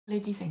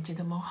Ladies and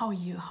gentlemen, how are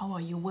you? How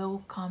are you?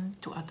 Welcome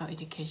to Adult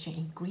Education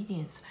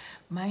Ingredients.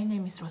 My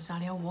name is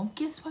Rosalia Wong.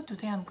 Guess what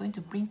today I'm going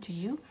to bring to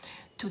you?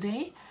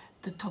 Today,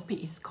 the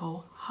topic is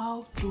called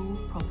How Do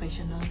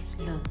Professionals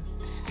Learn?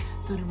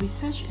 The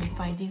research and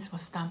findings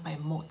was done by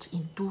Mott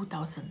in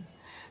 2000.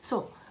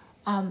 So,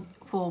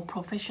 for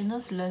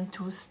professionals learn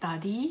through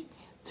study,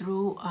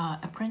 through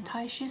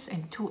apprenticeships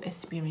and through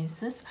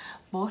experiences,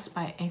 both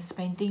by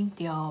expanding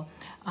their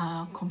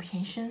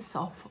comprehensions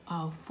of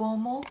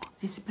formal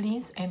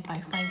disciplines and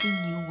by finding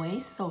new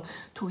ways. So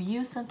to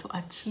use them to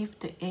achieve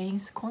the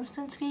aims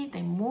constantly,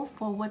 they move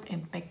forward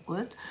and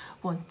backward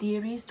from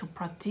theory to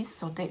practice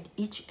so that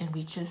each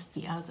enriches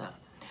the other.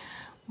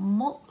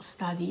 Mott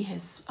study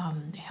has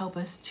helped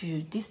us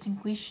to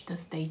distinguish the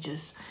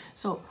stages.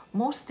 So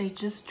most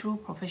stages through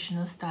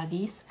professional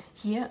studies.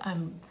 Here,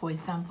 for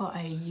example,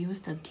 I use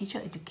the teacher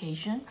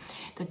education.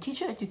 The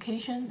teacher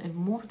education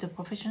move the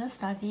professional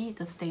study.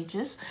 The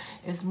stages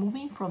is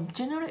moving from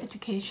general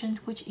education,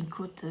 which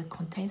include the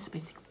content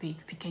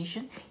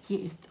specification. Here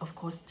is of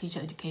course teacher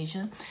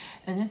education,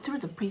 and then through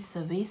the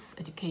pre-service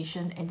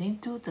education, and then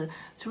through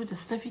the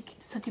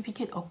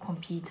certificate of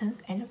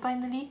competence, and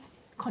finally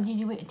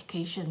continuing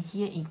education.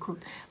 Here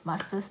include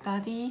master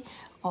study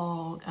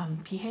or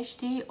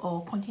PhD,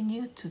 or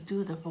continue to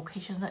do the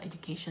vocational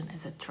education,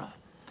 etc.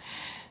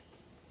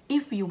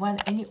 If you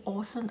want any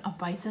awesome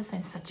advices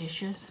and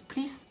suggestions,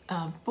 please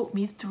put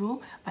me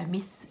through by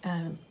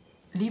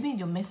leaving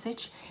your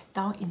message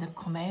down in the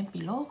comment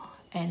below,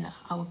 and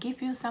I will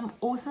give you some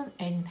awesome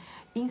and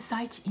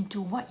insights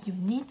into what you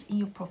need in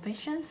your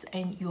professions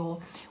and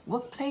your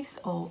workplace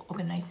or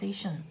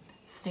organization.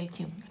 Stay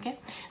tuned. Okay,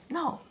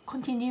 now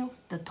continue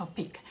the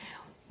topic.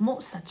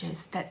 Mott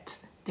suggests that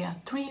there are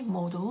 3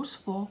 models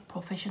for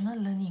professional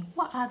learning.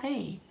 What are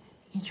they?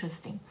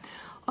 Interesting.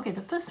 Okay,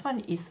 the first one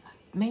is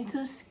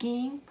mental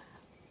scheme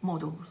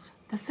models.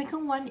 The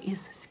second one is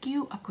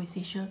skill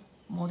acquisition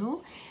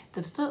model.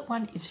 The third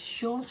one is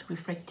Schoen's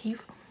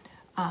reflective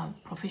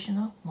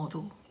professional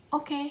model.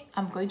 Okay,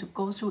 I'm going to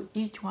go through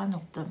each one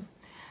of them.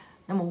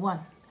 Number 1,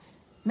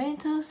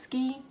 mental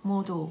scheme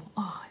model.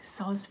 Oh, it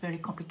sounds very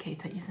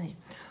complicated, isn't it?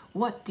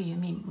 What do you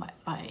mean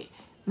by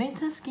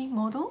mental scheme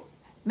model?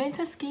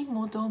 Mental scheme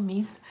model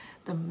means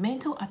the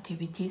mental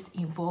activities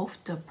involve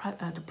the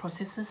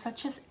processes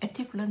such as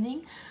active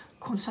learning,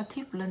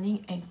 constructive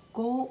learning, and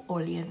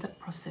goal-oriented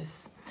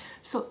process.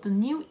 So the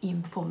new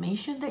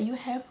information that you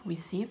have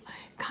received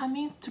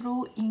coming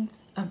through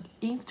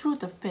through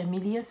the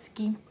familiar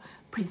scheme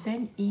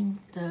present in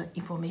the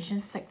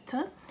information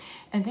sector,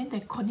 and then they're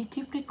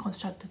cognitively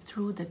constructed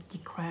through the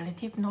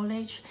declarative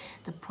knowledge,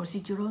 the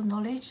procedural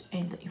knowledge,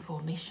 and the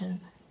information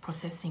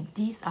processing.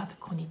 These are the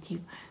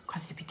cognitive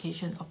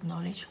classification of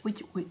knowledge,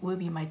 which will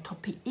be my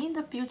topic in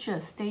the future.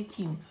 Stay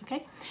tuned.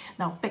 Okay,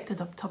 now back to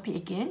the topic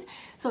again.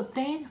 So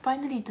then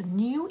finally the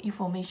new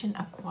information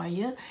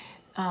acquired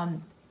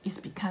is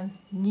become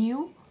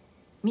new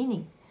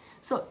meaning.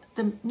 So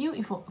the new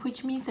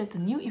which means that the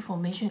new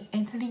information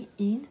entering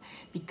in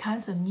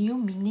becomes a new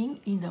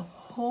meaning in the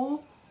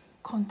whole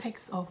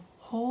context of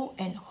whole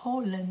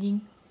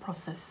learning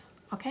process.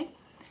 Okay.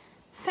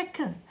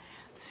 Second,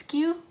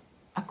 skill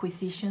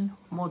acquisition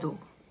model.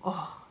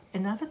 Oh,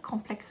 another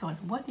complex one.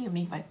 What do you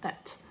mean by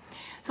that?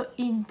 So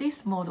in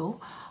this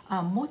model,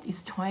 Mott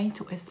is trying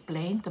to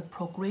explain the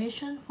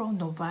progression from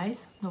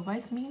novice.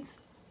 Novice means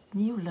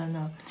new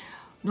learner.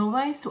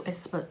 Novice to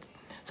expert.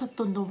 So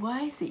the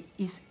novice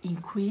is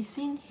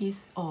increasing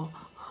his or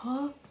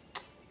her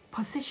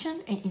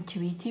perception and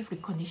intuitive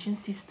recognition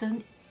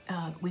system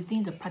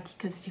within the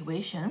practical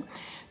situation,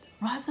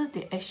 rather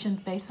the action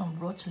based on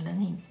rote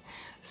learning.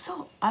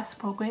 So as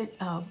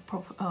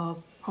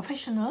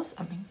practitioners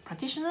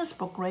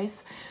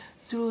progress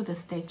through the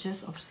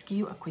stages of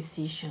skill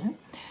acquisition,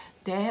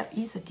 there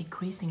is a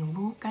decrease in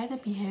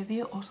rule-guided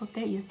behavior. Also,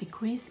 there is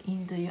decrease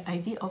in the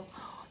idea of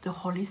the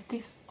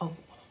holistics of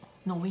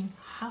knowing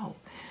how.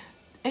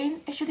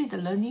 And actually the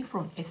learning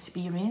from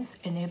experience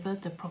enables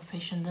the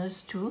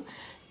professionals to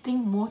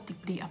think more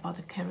deeply about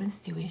the current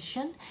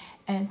situation,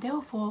 and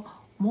therefore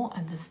more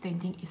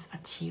understanding is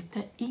achieved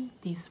in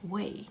this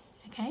way.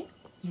 Okay,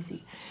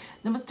 easy.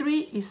 Number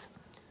 3 is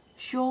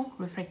Schoen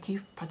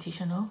reflective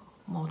practitioner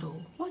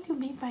model. What do you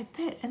mean by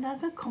that?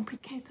 Another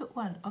complicated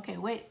one. Okay,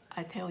 wait,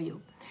 I tell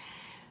you.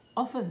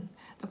 Often,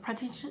 the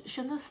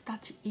practitioners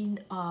start in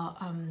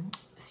a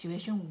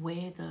situation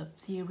where the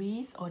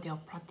theories or their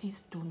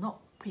practice do not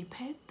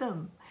prepare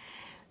them.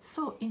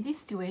 So in this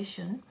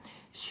situation,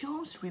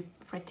 Schoen's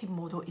reflective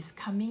model is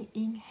coming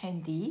in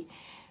handy,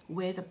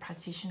 where the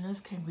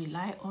practitioners can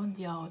rely on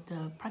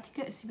the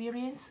practical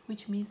experience,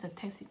 which means the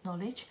tacit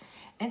knowledge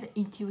and the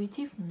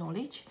intuitive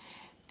knowledge,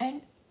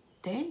 and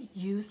then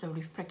use the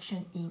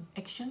reflection in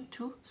action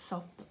to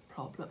solve the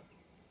problem.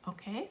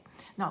 Okay,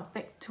 now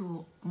back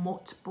to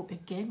Mott's book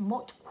again.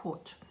 Mott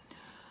quote,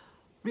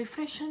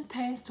 reflection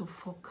tends to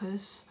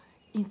focus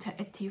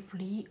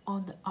interactively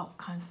on the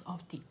outcomes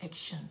of the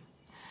action.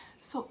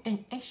 So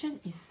an action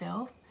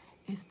itself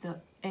is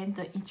the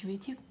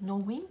intuitive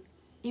knowing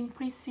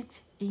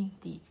implicit in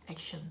the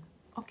action.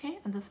 Okay,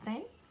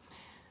 understand?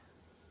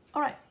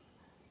 Alright,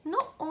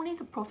 not only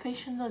the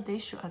professional, they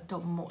should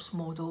adopt Mott's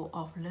model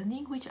of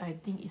learning, which I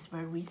think is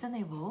very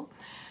reasonable.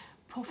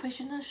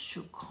 Professionals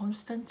should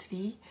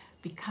constantly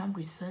become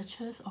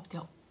researchers of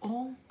their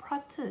own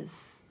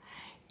practice.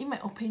 In my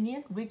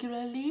opinion,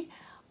 regularly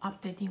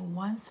updating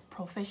one's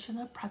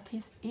professional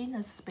practice in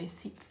a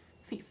specific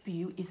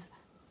field is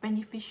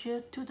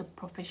beneficial to the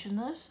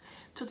professionals,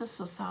 to the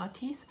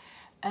societies,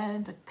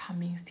 and the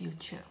coming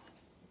future.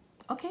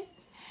 Okay?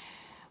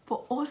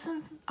 For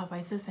awesome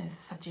advices and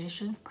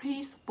suggestions,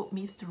 please put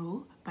me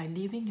through by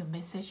leaving your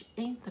message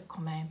in the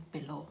comment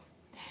below.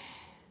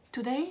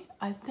 Today,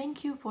 I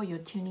thank you for your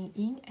tuning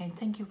in and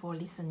thank you for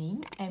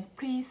listening. And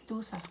please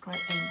do subscribe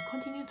and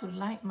continue to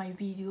like my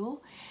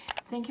video.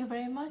 Thank you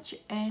very much.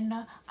 And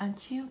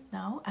until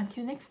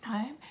next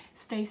time,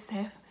 stay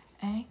safe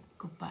and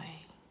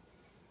goodbye.